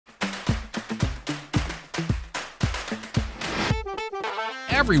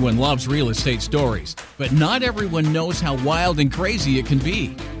Everyone loves real estate stories, but not everyone knows how wild and crazy it can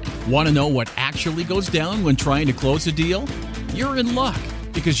be. Want to know what actually goes down when trying to close a deal? You're in luck,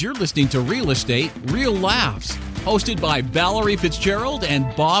 because you're listening to Real Estate Real Laughs, hosted by Valerie Fitzgerald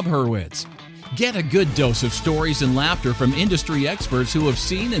and Bob Hurwitz. Get a good dose of stories and laughter from industry experts who have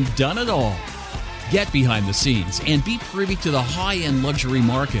seen and done it all. Get behind the scenes and be privy to the high-end luxury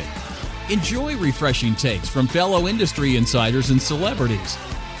market. Enjoy refreshing takes from fellow industry insiders and celebrities.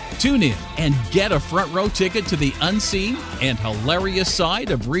 Tune in and get a front row ticket to the unseen and hilarious side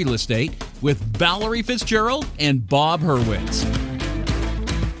of real estate with Valerie Fitzgerald and Bob Hurwitz.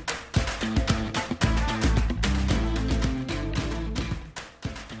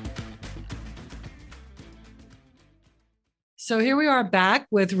 So here we are back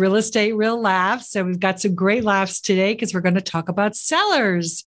with Real Estate Real Laughs. And we've got some great laughs today because we're going to talk about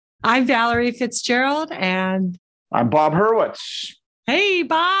sellers. I'm Valerie Fitzgerald and I'm Bob Hurwitz. Hey,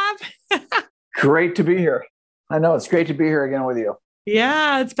 Bob. Great to be here. I know it's great to be here again with you.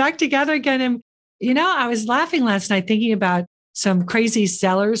 Yeah, it's back together again. And, I was laughing last night thinking about some crazy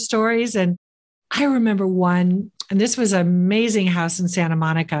seller stories. And I remember one, and this was an amazing house in Santa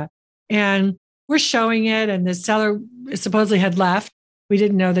Monica. And we're showing it, and the seller supposedly had left. We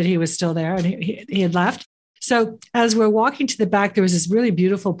didn't know that he was still there, and he had left. So as we're walking to the back, there was this really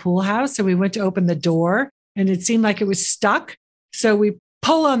beautiful pool house. So we went to open the door, and it seemed like it was stuck. So we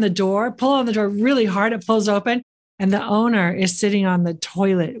pull on the door really hard. It pulls open, and the owner is sitting on the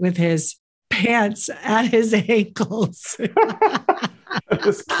toilet with his pants at his ankles.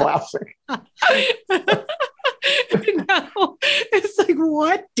 It's classic. It's like,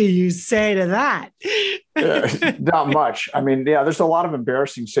 what do you say to that? Not much. I mean, there's a lot of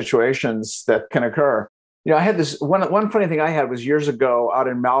embarrassing situations that can occur. I had this one funny thing I had was years ago out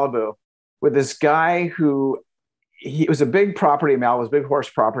in Malibu with this guy who it was a big property in Malibu, it was a big horse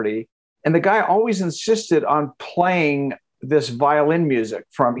property. And the guy always insisted on playing this violin music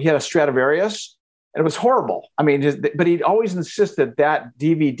he had a Stradivarius, and it was horrible. I mean, but he always insisted that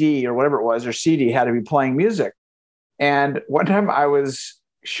DVD or whatever it was, or CD had to be playing music. And one time I was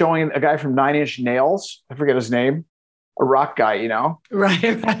showing a guy from 9 Inch Nails, I forget his name, a rock guy,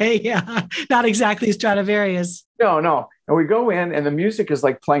 Right. Yeah. Not exactly Stradivarius. No. And we go in and the music is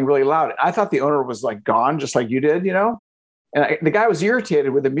like playing really loud. I thought the owner was like gone, just like you did, And the guy was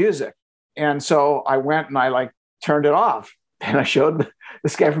irritated with the music. And so I went and I turned it off. And I showed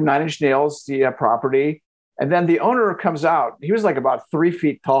this guy from 9 Inch Nails the property. And then the owner comes out. He was like about 3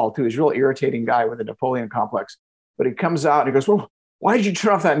 feet tall, too. He's a real irritating guy with a Napoleon complex. But he comes out and he goes, well, why did you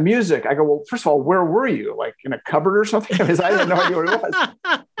turn off that music? I go, well, first of all, where were you? Like in a cupboard or something? Because I had no idea what it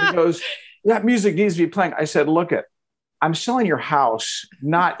was. He goes, that music needs to be playing. I said, look I'm selling your house,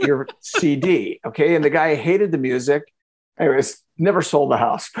 not your CD. Okay. And the guy hated the music. Anyways, never sold the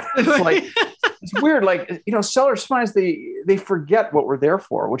house. It's weird. Sellers sometimes they forget what we're there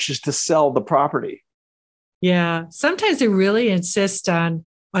for, which is to sell the property. Yeah. Sometimes they really insist on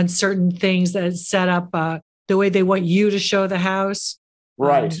certain things that set up the way they want you to show the house.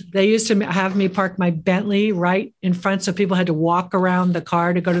 Right. They used to have me park my Bentley right in front, so people had to walk around the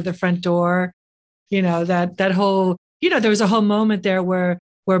car to go to the front door. That whole, there was a whole moment there where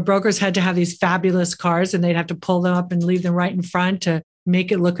brokers had to have these fabulous cars and they'd have to pull them up and leave them right in front to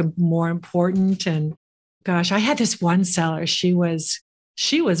make it look more important. And gosh, I had this one seller. She was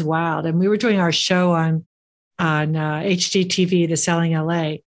wild. And we were doing our show on HGTV, the Selling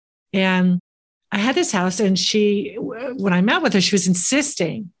LA. And I had this house, and when I met with her, she was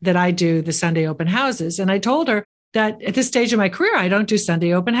insisting that I do the Sunday open houses. And I told her that at this stage of my career, I don't do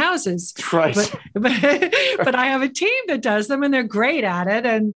Sunday open houses. Right. But I have a team that does them, and they're great at it.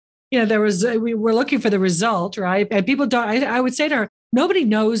 And, we were looking for the result, right? And people don't, I would say to her, nobody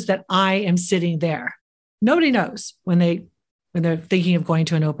knows that I am sitting there. Nobody knows when they're thinking of going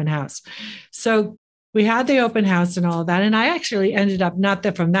to an open house. So we had the open house and all of that. And I actually ended up,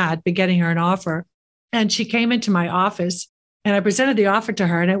 but getting her an offer. And she came into my office and I presented the offer to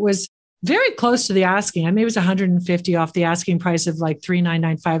her, and it was very close to the asking. I mean, it was 150 off the asking price of like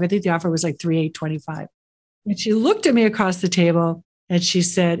 3,995. I think the offer was like 3,825. And she looked at me across the table and she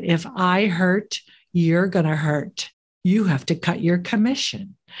said, if I hurt, you're going to hurt. You have to cut your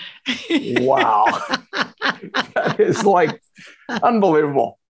commission. Wow. That is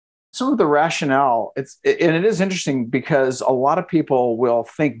unbelievable. Some of the rationale, and it is interesting because a lot of people will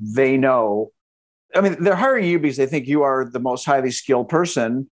think they know. I mean, they're hiring you because they think you are the most highly skilled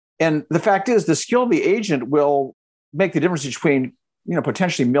person. And the fact is, the skill of the agent will make the difference between,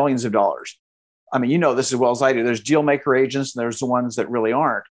 potentially millions of dollars. I mean, this as well as I do. There's deal maker agents and there's the ones that really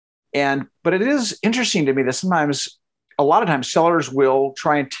aren't. But it is interesting to me that sometimes a lot of times sellers will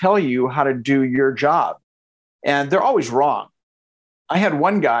try and tell you how to do your job, and they're always wrong. I had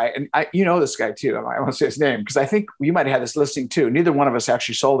one guy, and you know this guy too. I won't say his name because I think you might have had this listing too. Neither one of us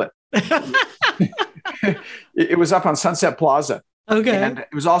actually sold it. It was up on Sunset Plaza. Okay. And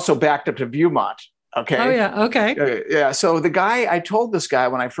it was also backed up to Viewmont. Okay. Oh, yeah. Okay. Yeah. So the guy, I told this guy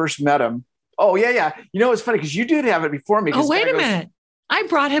when I first met him, oh, yeah. You know, it's funny because you did have it before me. Oh, wait a minute. I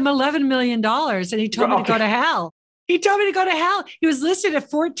brought him $11 million and he told me to go to hell. He told me to go to hell. He was listed at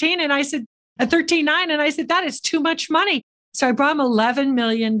 14 and I said, at 13.9. And I said, that is too much money. So I brought him $11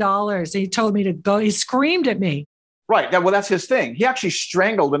 million. And he told me to go. He screamed at me. Right. Well, that's his thing. He actually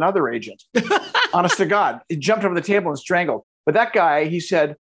strangled another agent. Honest to God. He jumped over the table and strangled. But that guy, I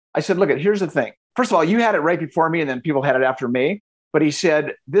said, look, here's the thing. First of all, you had it right before me and then people had it after me. But he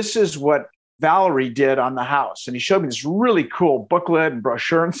said, this is what Valerie did on the house. And he showed me this really cool booklet and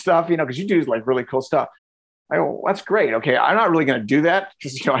brochure and stuff, because you do like really cool stuff. I go, well, that's great. Okay. I'm not really going to do that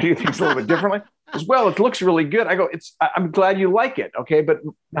because, I do things a little bit differently. As well, it looks really good. I go, I'm glad you like it. Okay. But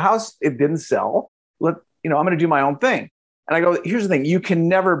the house, it didn't sell. I'm going to do my own thing. And I go, here's the thing. You can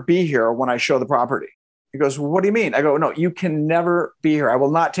never be here when I show the property. He goes, well, what do you mean? I go, no, you can never be here. I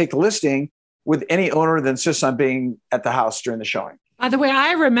will not take the listing with any owner that insists on being at the house during the showing. By the way,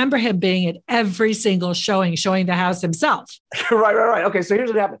 I remember him being at every single showing the house himself. Right. Okay. So here's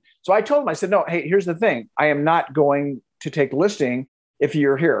what happened. So I told him, I said, no, hey, here's the thing. I am not going to take the listing if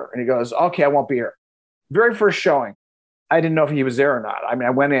you're here. And he goes, okay, I won't be here. Very first showing, I didn't know if he was there or not. I mean,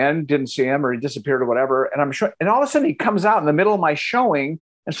 I went in, didn't see him, or he disappeared or whatever. And and all of a sudden he comes out in the middle of my showing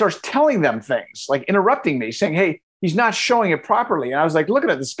and starts telling them things, like interrupting me, saying, hey, he's not showing it properly. And I was like,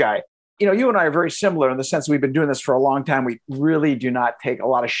 looking at this guy. You and I are very similar in the sense we've been doing this for a long time. We really do not take a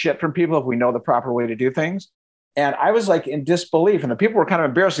lot of shit from people if we know the proper way to do things. And I was like in disbelief. And the people were kind of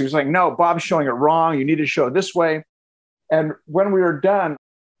embarrassed. He was like, no, Bob's showing it wrong. You need to show it this way. And when we were done,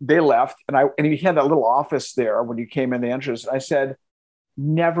 they left. And he had that little office there when you came in the entrance. I said,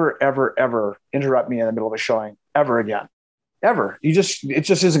 never, ever, ever interrupt me in the middle of a showing ever again. Ever. It just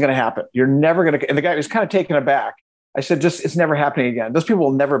isn't going to happen. You're never going to. And the guy was kind of taken aback. I said, it's never happening again. Those people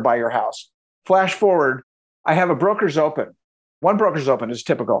will never buy your house. Flash forward, I have a broker's open. One broker's open is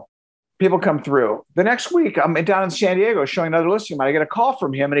typical. People come through. The next week, I'm down in San Diego showing another listing. I get a call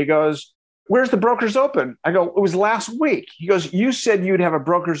from him and he goes, where's the broker's open? I go, it was last week. He goes, you said you'd have a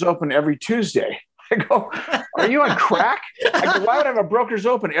broker's open every Tuesday. I go, are you on crack? I go, why would I have a broker's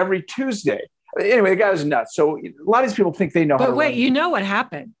open every Tuesday? Anyway, the guy was nuts. So a lot of these people think they know how to wait, you know what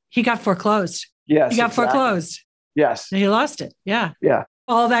happened? He got foreclosed. Yes. He got foreclosed. Yes. And he lost it. Yeah. Yeah.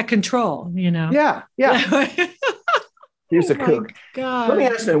 All that control, Yeah. He's a kook. God. Let me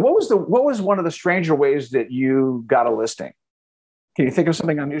ask you, what was one of the stranger ways that you got a listing? Can you think of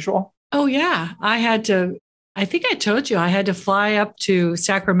something unusual? Oh, yeah. I think I told you, I had to fly up to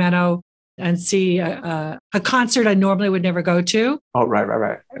Sacramento and see a concert I normally would never go to. Oh,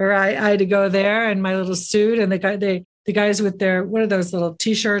 right. Or I had to go there in my little suit, and the guys with their, what are those little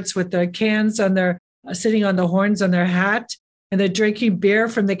T-shirts with the cans on their, sitting on the horns on their hat, and they're drinking beer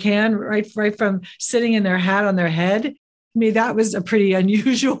from the can right from sitting in their hat on their head. I mean, that was a pretty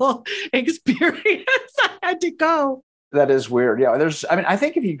unusual experience. I had to go. That is weird. Yeah. I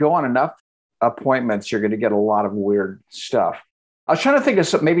think if you go on enough appointments, you're going to get a lot of weird stuff. I was trying to think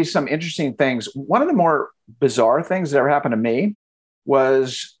of maybe some interesting things. One of the more bizarre things that ever happened to me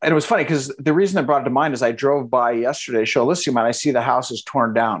was, and it was funny because the reason I brought it to mind is I drove by yesterday to show a listing and I see the house is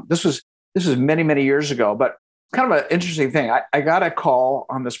torn down. This was many, many years ago, but kind of an interesting thing. I got a call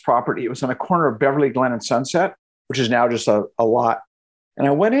on this property. It was on the corner of Beverly Glen and Sunset, which is now just a lot. And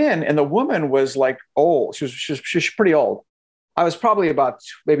I went in and the woman was like old. She was pretty old. I was probably about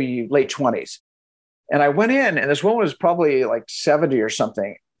maybe late 20s. And I went in and this woman was probably like 70 or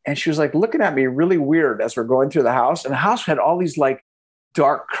something. And she was like looking at me really weird as we're going through the house. And the house had all these like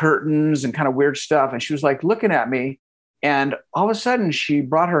dark curtains and kind of weird stuff. And she was like looking at me. And all of a sudden, she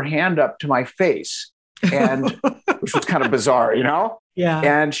brought her hand up to my face, and which was kind of bizarre, Yeah.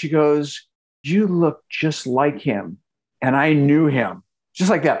 And she goes, you look just like him. And I knew him.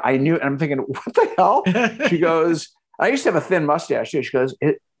 Just like that. I knew. And I'm thinking, what the hell? She goes, I used to have a thin mustache too. She goes,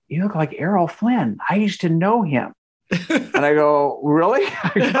 you look like Errol Flynn. I used to know him. And I go, really?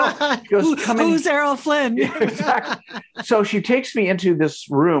 She goes, who's Errol Flynn? Yeah, exactly. So she takes me into this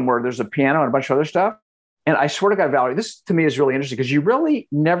room where there's a piano and a bunch of other stuff. And I swear to God, Valerie, this to me is really interesting because you really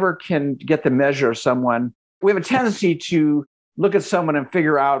never can get the measure of someone. We have a tendency to look at someone and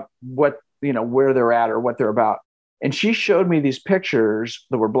figure out what, where they're at or what they're about. And she showed me these pictures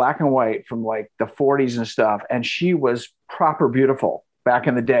that were black and white from like the 40s and stuff. And she was proper beautiful back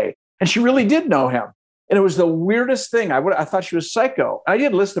in the day. And she really did know him. And it was the weirdest thing. I thought she was psycho. I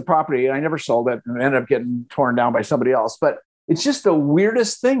did list the property and I never sold it and it ended up getting torn down by somebody else. But it's just the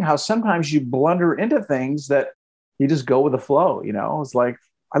weirdest thing how sometimes you blunder into things that you just go with the flow. It's like,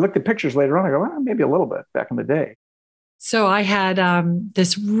 I looked at pictures later on. I go, well, maybe a little bit back in the day. So I had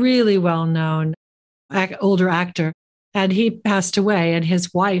this really well-known older actor, and he passed away, and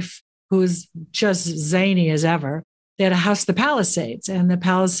his wife, who's just zany as ever, they had a house, the Palisades, and the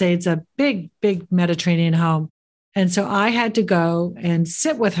Palisades, a big, big Mediterranean home. And so I had to go and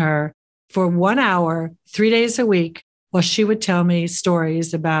sit with her for 1 hour, 3 days a week, while she would tell me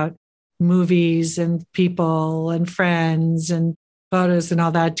stories about movies and people and friends and photos and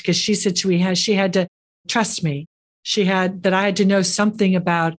all that, because she said she had to trust me. I had to know something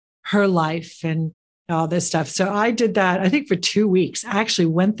about her life and all this stuff. So I did that, I think, for 2 weeks. I actually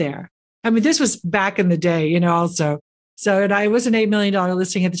went there. I mean, this was back in the day, also. So, and I was an $8 million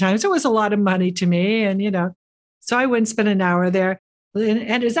listing at the time. So it was a lot of money to me. And, so I went and spent an hour there.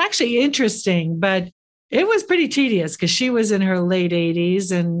 And it's actually interesting, but it was pretty tedious because she was in her late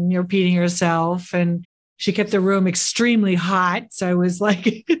 80s and repeating herself. And she kept the room extremely hot. So I was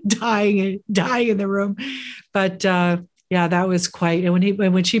like dying in the room. But yeah, that was quite, and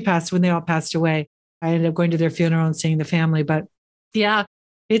when they all passed away, I ended up going to their funeral and seeing the family. But yeah,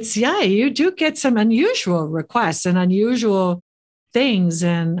 you do get some unusual requests and unusual things.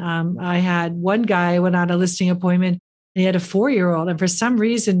 And I had one guy went on a listing appointment, and he had a 4-year-old. And for some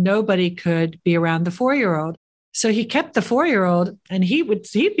reason, nobody could be around the 4-year-old. So he kept the 4-year-old, and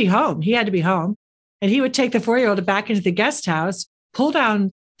he'd be home. He had to be home. And he would take the 4-year-old back into the guest house, pull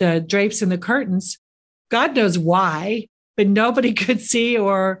down the drapes and the curtains. God knows why, but nobody could see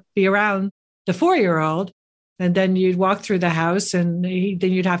or be around the 4-year-old. And then you'd walk through the house, and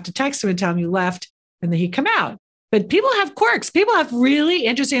then you'd have to text him and tell him you left, and then he'd come out. But people have quirks. People have really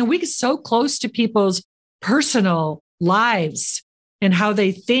interesting, and we get so close to people's personal lives and how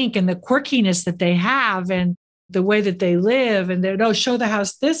they think and the quirkiness that they have and the way that they live. And they're, show the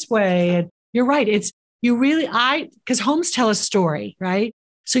house this way. And you're right. Because homes tell a story, right?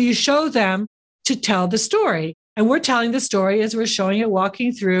 So you show them to tell the story. And we're telling the story as we're showing it,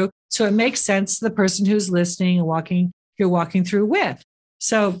 walking through. So it makes sense to the person who's listening and you're walking through with.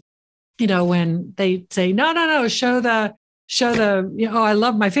 So, when they say, no, show the, I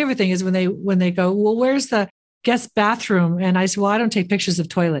love, my favorite thing is when they go, well, where's the guest bathroom? And I said, well, I don't take pictures of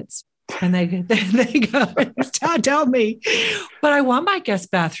toilets. And they go, tell me, but I want my guest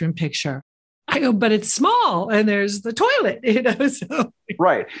bathroom picture. I go, but it's small and there's the toilet, So.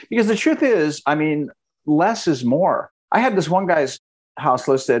 Right. Because the truth is, less is more. I had this one guy's house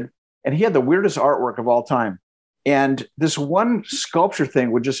listed, and he had the weirdest artwork of all time. And this one sculpture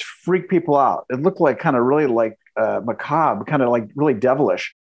thing would just freak people out. It looked like kind of really like macabre, kind of like really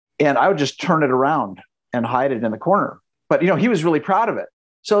devilish. And I would just turn it around and hide it in the corner. But, he was really proud of it.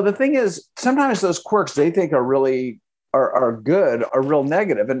 So the thing is, sometimes those quirks they think are really are good are real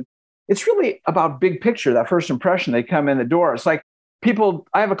negative. And it's really about big picture, that first impression. They come in the door. It's like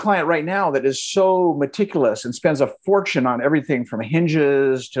I have a client right now that is so meticulous and spends a fortune on everything from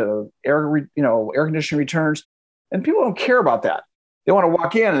hinges to air conditioning returns. And people don't care about that. They want to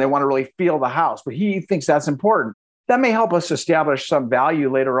walk in and they want to really feel the house, but he thinks that's important. That may help us establish some value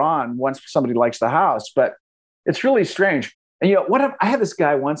later on once somebody likes the house, but it's really strange. And I had this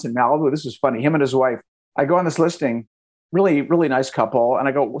guy once in Malibu. This was funny. Him and his wife. I go on this listing, really, really nice couple. And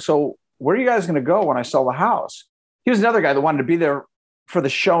I go, so where are you guys going to go when I sell the house? He was another guy that wanted to be there for the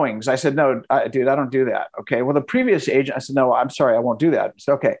showings. I said, no, dude, I don't do that. Okay. Well, the previous agent, I said, no, I'm sorry, I won't do that. He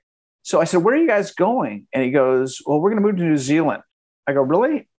said, okay. So I said, where are you guys going? And he goes, well, we're going to move to New Zealand. I go,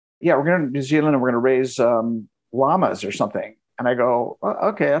 really? Yeah, we're going to New Zealand and we're going to raise llamas or something. And I go, well,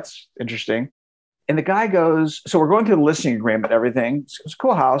 okay, that's interesting. And the guy goes, so we're going through the listing agreement, everything. It was a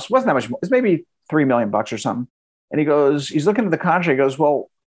cool house. It wasn't that much more. It's maybe $3 million or something. And he goes, he's looking at the contract. He goes, well,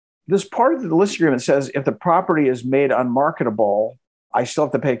 this part of the listing agreement says if the property is made unmarketable, I still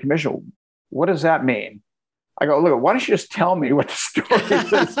have to pay commission. What does that mean? I go, look, why don't you just tell me what the story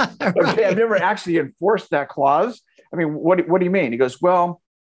says? Right. Okay, I've never actually enforced that clause. What do you mean? He goes, well,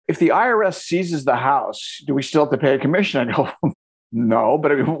 if the IRS seizes the house, do we still have to pay a commission? I go, no,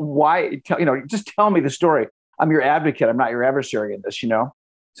 but why? Just tell me the story. I'm your advocate. I'm not your adversary in this, I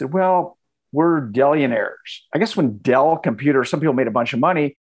said, well, we're Dellionaires. I guess when Dell Computer, some people made a bunch of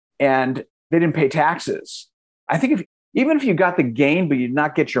money and they didn't pay taxes. I think even if you got the gain, but you did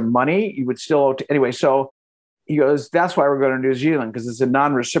not get your money, you would still owe anyway. So he goes, that's why we're going to New Zealand, because it's a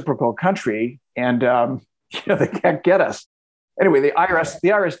non-reciprocal country and they can't get us. Anyway, the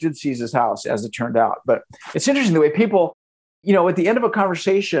IRS did seize his house, as it turned out. But it's interesting the way people, at the end of a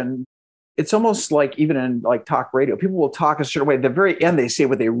conversation, it's almost like even in like talk radio, people will talk a certain way. At the very end, they say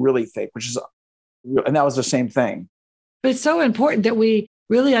what they really think, which is, and that was the same thing. But it's so important that we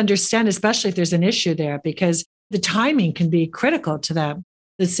really understand, especially if there's an issue there, because the timing can be critical to them.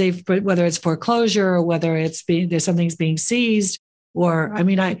 Let's say whether it's foreclosure or whether it's there's something's being seized, or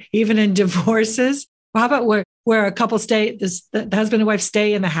even in divorces. How about where a couple the husband and wife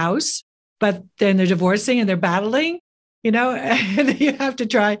stay in the house, but then they're divorcing and they're battling, and you have to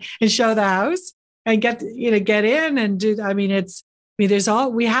try and show the house and get in and do.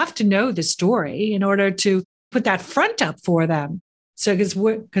 We have to know the story in order to put that front up for them. So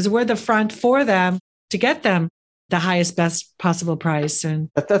because we're the front for them to get them the highest, best possible price. And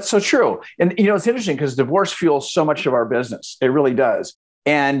that's so true. And, it's interesting because divorce fuels so much of our business. It really does.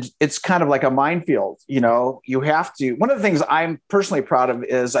 And it's kind of like a minefield. You have to, one of the things I'm personally proud of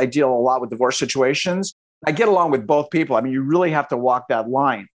is I deal a lot with divorce situations. I get along with both people. You really have to walk that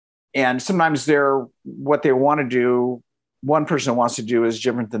line. And sometimes what they want to do, one person wants to do is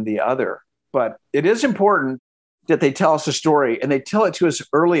different than the other. But it is important that they tell us a story and they tell it to us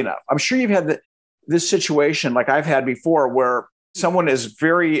early enough. I'm sure you've had this situation like I've had before where someone is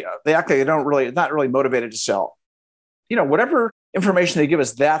they act like not really motivated to sell. Whatever information they give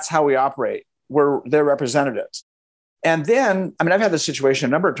us, that's how we operate. We're their representatives. And then, I've had this situation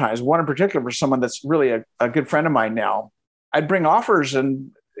a number of times, one in particular for someone that's really a good friend of mine now. I'd bring offers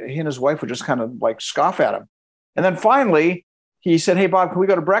and he and his wife would just kind of like scoff at him. And then finally, he said, "Hey, Bob, can we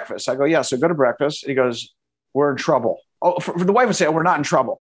go to breakfast?" I go, "Yeah." So go to breakfast. He goes, "We're in trouble." Oh, for the wife would say, "Oh, we're not in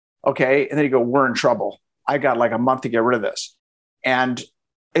trouble." Okay. And then he'd go, "We're in trouble. I got like a month to get rid of this." And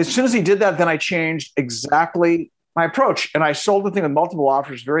as soon as he did that, then I changed exactly my approach. And I sold the thing with multiple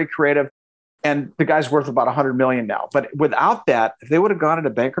offers, very creative. And the guy's worth about 100 million now. But without that, if they would have gone into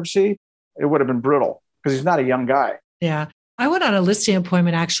bankruptcy, it would have been brutal because he's not a young guy. Yeah. I went on a listing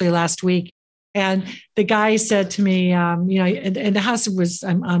appointment actually last week. And the guy said to me, and the house was,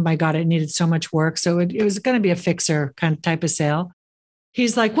 oh my God, it needed so much work. So it was going to be a fixer kind of type of sale.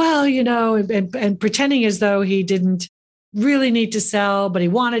 He's like, well, and pretending as though he didn't really need to sell, but he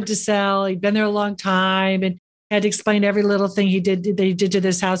wanted to sell. He'd been there a long time and had to explain every little thing he did to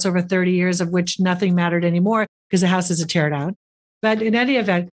this house over 30 years, of which nothing mattered anymore because the house is a tear down. But in any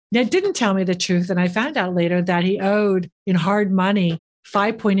event, it didn't tell me the truth. And I found out later that he owed in hard money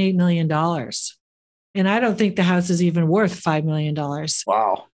 $5.8 million. And I don't think the house is even worth $5 million.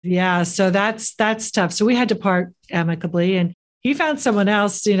 Wow. Yeah. So that's tough. So we had to part amicably, and he found someone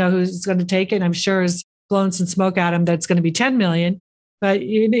else, who's going to take it. And I'm sure is blowing some smoke at him. That's going to be 10 million. But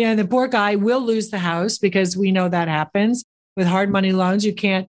the poor guy will lose the house because we know that happens with hard money loans.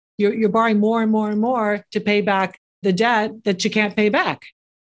 You're borrowing more and more and more to pay back the debt that you can't pay back.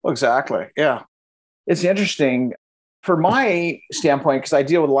 Well, exactly. Yeah. It's interesting for my standpoint, because I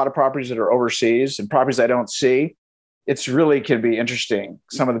deal with a lot of properties that are overseas and properties I don't see. It's really can be interesting.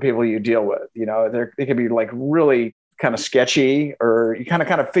 Some of the people you deal with, they can be like really kind of sketchy, or you kind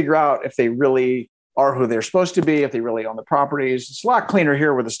of figure out if they really are who they're supposed to be, if they really own the properties. It's a lot cleaner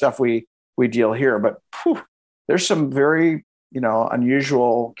here with the stuff we deal here, but there's some very,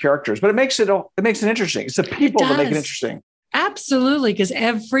 unusual characters, but it makes it interesting. It's the people that make it interesting. Absolutely. Because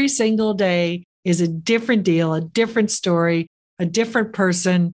every single day is a different deal, a different story, a different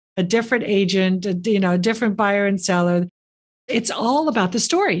person, a different agent, a different buyer and seller. It's all about the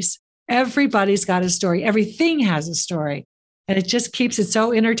stories. Everybody's got a story. Everything has a story. And it just keeps it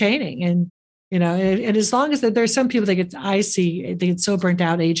so entertaining. And, and as long as there's some people they get so burnt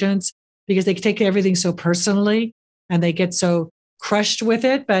out, agents, because they take everything so personally and they get so crushed with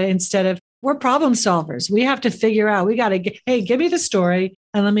it. But instead of, we're problem solvers. We have to figure out, hey, give me the story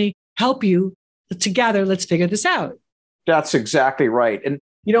and let me help you together. Let's figure this out. That's exactly right. And,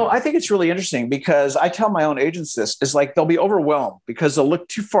 I think it's really interesting because I tell my own agents this is like, they'll be overwhelmed because they'll look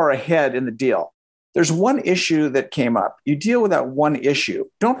too far ahead in the deal. There's one issue that came up. You deal with that one issue.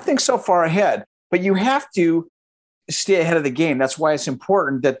 Don't think so far ahead, but you have to stay ahead of the game. That's why it's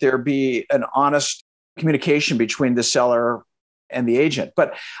important that there be an honest communication between the seller and the agent.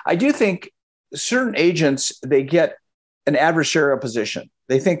 But I do think certain agents, they get an adversarial position.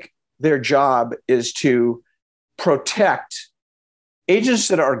 They think their job is to protect agents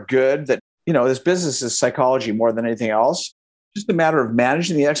that are good, that, this business is psychology more than anything else. Just a matter of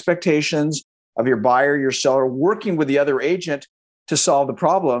managing the expectations of your buyer, your seller, working with the other agent to solve the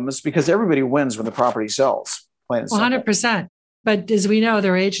problems, because everybody wins when the property sells. 100%. But as we know,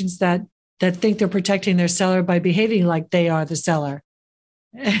 there are agents that think they're protecting their seller by behaving like they are the seller.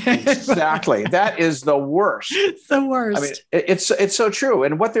 Exactly. That is the worst. It's the worst. It's so true.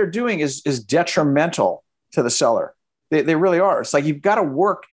 And what they're doing is detrimental to the seller. They really are. It's like you've got to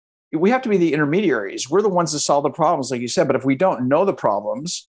work we have to be the intermediaries. We're the ones that solve the problems, like you said. But if we don't know the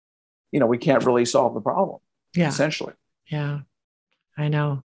problems, we can't really solve the problem. Yeah. Essentially. Yeah, I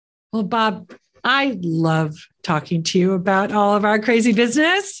know. Well, Bob, I love talking to you about all of our crazy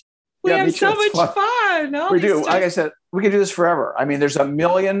business. We have so much fun. We do. Like I said, we could do this forever. I mean, there's a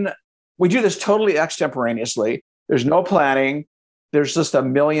million. We do this totally extemporaneously. There's no planning. There's just a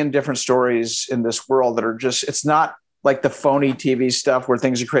million different stories in this world that are just, it's not like the phony TV stuff where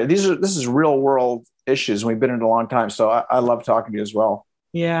things are created. This is real world issues. And we've been in it a long time. So I love talking to you as well.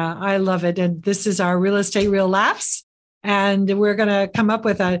 Yeah, I love it. And this is our Real Estate Real Laughs. And we're going to come up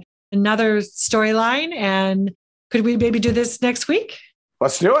with another storyline. And could we maybe do this next week?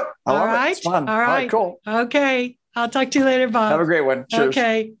 Let's do it. I love it. It's fun. All right. Cool. Okay. I'll talk to you later, Bob. Have a great one. Cheers.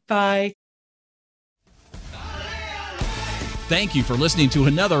 Okay. Bye. Thank you for listening to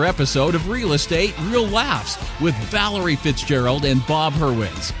another episode of Real Estate Real Laughs with Valerie Fitzgerald and Bob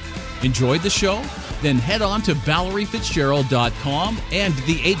Hurwitz. Enjoyed the show? Then head on to ValerieFitzgerald.com and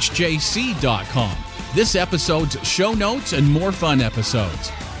thehjc.com. This episode's show notes and more fun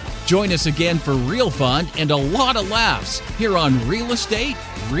episodes. Join us again for real fun and a lot of laughs here on Real Estate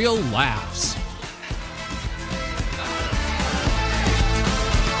Real Laughs.